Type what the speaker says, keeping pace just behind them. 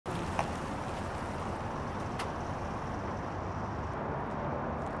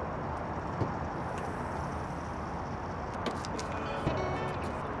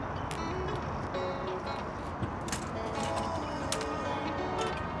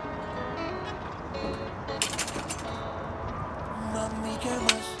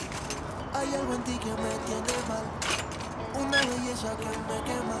ti que me tiene mal, una belleza que me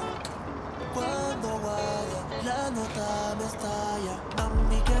quema. Cuando vaya, la nota me estalla.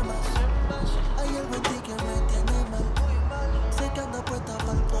 Mami, ¿qué más? Hay algo en ti que me tiene mal. Sé que anda puesta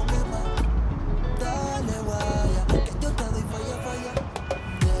para el problema. Dale, guaya, que yo te doy falla, falla.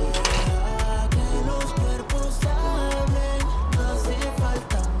 Deja que los cuerpos hablen, no hace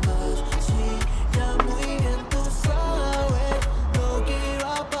falta más. Sí, ya muy bien tú sabes lo que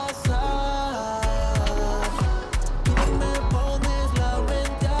iba a pasar. Tú me pones la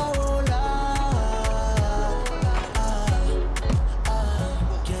mente a volar.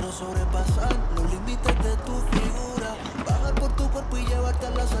 Quiero sobrepasar los límites de tu figura, bajar por tu cuerpo y llevarte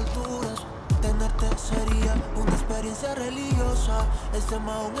a las alturas. Tenerte sería una experiencia religiosa. Este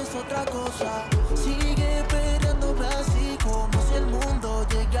maón es otra cosa. Sigue peleándome así como si el mundo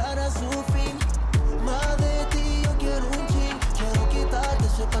llegara a su fin. Más de ti yo quiero un chin. Quiero quitarte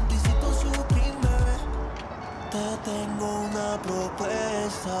ese panticito suprime. Te tengo una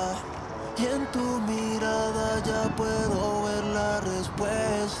propuesta y en tu mirada ya puedo ver la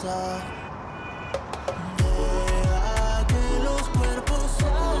respuesta. Deja que los cuerpos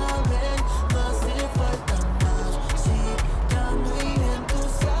hablen, no hace falta más. Sí, ya muy bien tú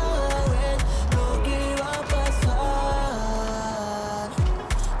sabes lo que va a pasar.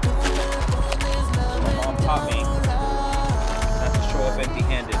 Tú me pones la mente a volar. Not to show up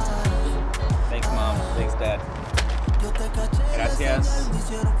empty-handed. Thanks, Mom. Thanks, Dad. Yo te caché, Gracias. me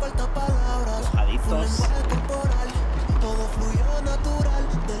hicieron falta palabras. Mojaditos. Tu lenguaje corporal, todo fluyó natural,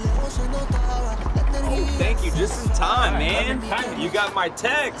 de lejos se notaba la energía. Oh, thank you. Just in time, man. You got my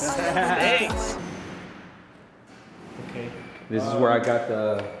text. Thanks. Okay. This is where I got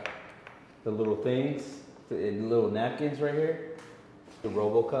the little things, the little napkins right here. The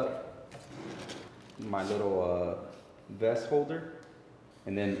RoboCup. My little vest holder.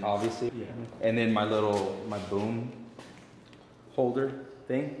 And then obviously, and then my boom holder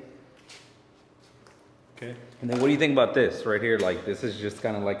thing. Okay. And then what do you think about this right here? Like this is just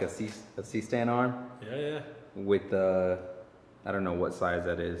kind of like a C-stand arm Yeah. with the, I don't know what size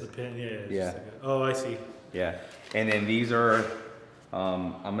that is. The pin, yeah. It's Yeah. just like oh, I see. Yeah. And then these are,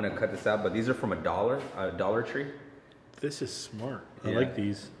 I'm gonna cut this out, but these are from a Dollar Tree. This is smart. I Yeah. like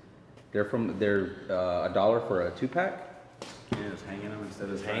these. They're $1 for a 2-pack. Yeah, just hanging them instead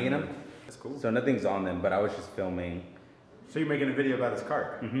of Hanging them. That's cool. So nothing's on them, but I was just filming. So you're making a video about this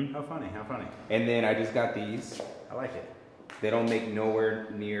cart? Mhm. How funny, how funny. And then I just got these. I like it. They don't make nowhere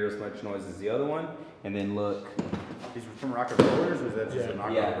near as much noise as the other one. And then look. These were from Rocket Rollers, or is that just a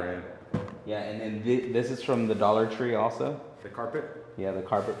knockoff Yeah. brand? Yeah, and then this is from the Dollar Tree also. The carpet? Yeah, the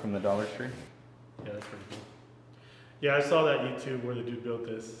carpet from the Dollar Tree. Yeah, that's pretty cool. Yeah, I saw that YouTube where the dude built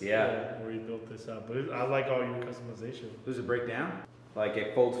this. Yeah. Where he built this out. But I like all your customization. Does it break down? Like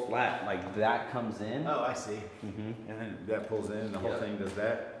it folds flat, like that comes in. Oh, I see. Mm-hmm. And then that pulls in, and the whole Yeah. thing does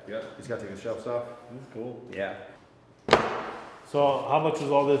that? Yep. Just got to take the shelves off? That's cool. Yeah. So how much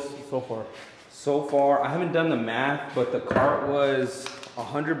was all this so far? So far, I haven't done the math, but the cart was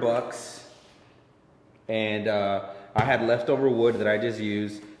 $100, and I had leftover wood that I just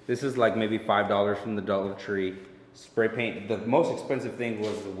used. This is like maybe $5 from the Dollar Tree. Spray paint. The most expensive thing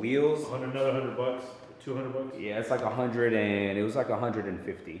was the wheels. Another $100, $200. Yeah, it's like 100, and it was like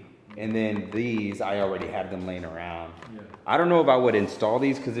 150. And then these, I already had them laying around. Yeah. I don't know if I would install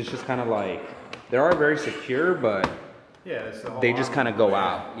these because it's just kind of like they are very secure, but Yeah, it's the whole they just arm. kind of go Yeah.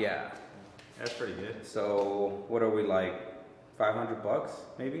 out. Yeah. That's pretty good. So what are we like? $500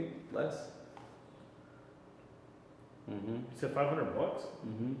 maybe less. Mhm. You said $500?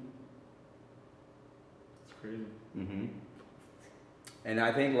 Mhm. That's crazy. Mhm. And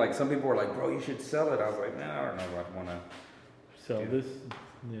I think like some people were like, "Bro, you should sell it." I was like, "Man, I don't know if I want to." So this,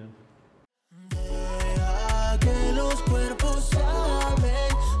 yeah. Deja que los cuerpos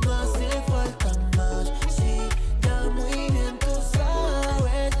hablen, no hace falta más. Sí, ya muy bien tú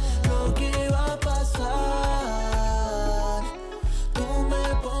sabes lo que va a pasar. Tú me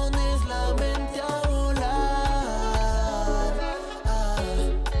pones la mente a volar.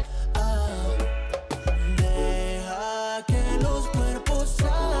 Deja que los cuerpos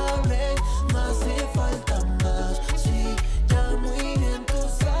hablen, no hace falta más. Sí, ya muy bien tú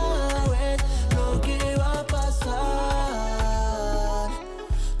sabes lo que va a pasar.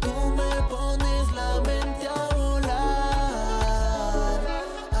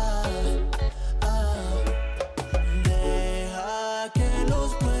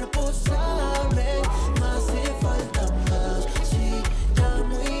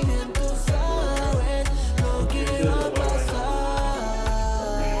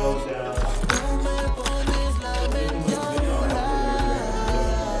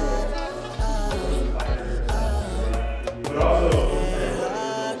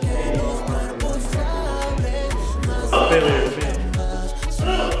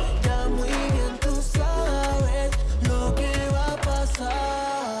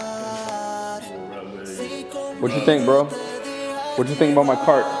 What you think, bro? What you think about my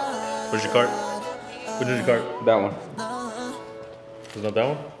cart? Where's your cart? Which is your cart? That one. Is not that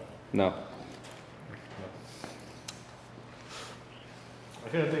one? No. I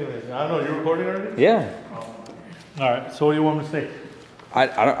can't think of anything. I don't know, you recording already? Yeah. Alright, so what do you want me to say?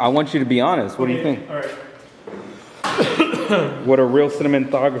 I want you to be honest. What do you think? Alright. What a real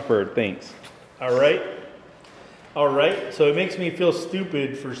cinematographer thinks. Alright. Alright, so it makes me feel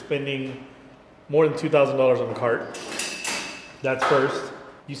stupid for spending more than $2,000 on the cart. That's first.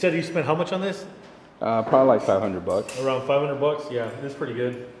 You said you spent how much on this? Probably like $500. Around $500? Yeah, it's pretty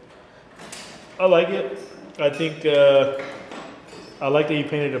good. I like it. I think, I like that you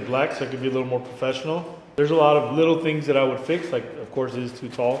painted it black so it could be a little more professional. There's a lot of little things that I would fix, like of course it is too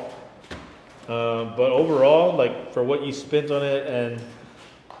tall. But overall, like for what you spent on it and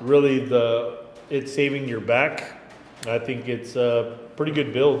really it's saving your back, I think it's a pretty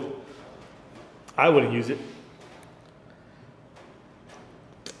good build. I wouldn't use it.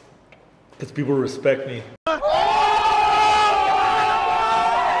 Because people respect me. I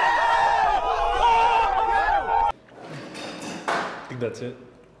think that's it.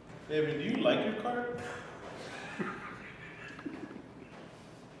 David, do you like your cart?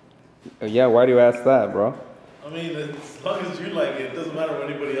 Yeah, why do you ask that, bro? I mean, as long as you like it, it doesn't matter what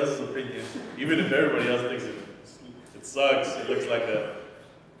anybody else's opinion. Even if everybody else thinks it sucks, it looks like a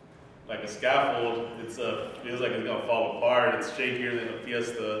scaffold. Feels like it's gonna fall apart. It's shakier than a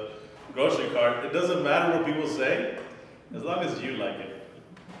Fiesta grocery cart. It doesn't matter what people say, as long as you like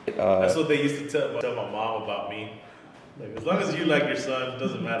it. That's what they used to tell my mom about me. Like, as long as you like your son, it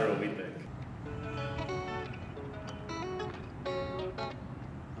doesn't matter what we think.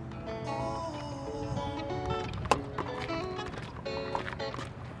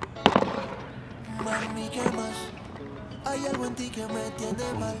 Mami, ¿qué más? Hay algo en ti que me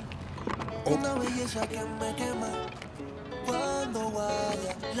tiene mal. Una belleza que me quema. Cuando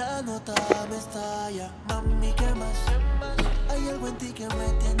vaya, la nota me estalla. Mami, ¿qué más? Hay algo en ti que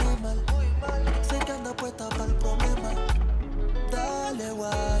me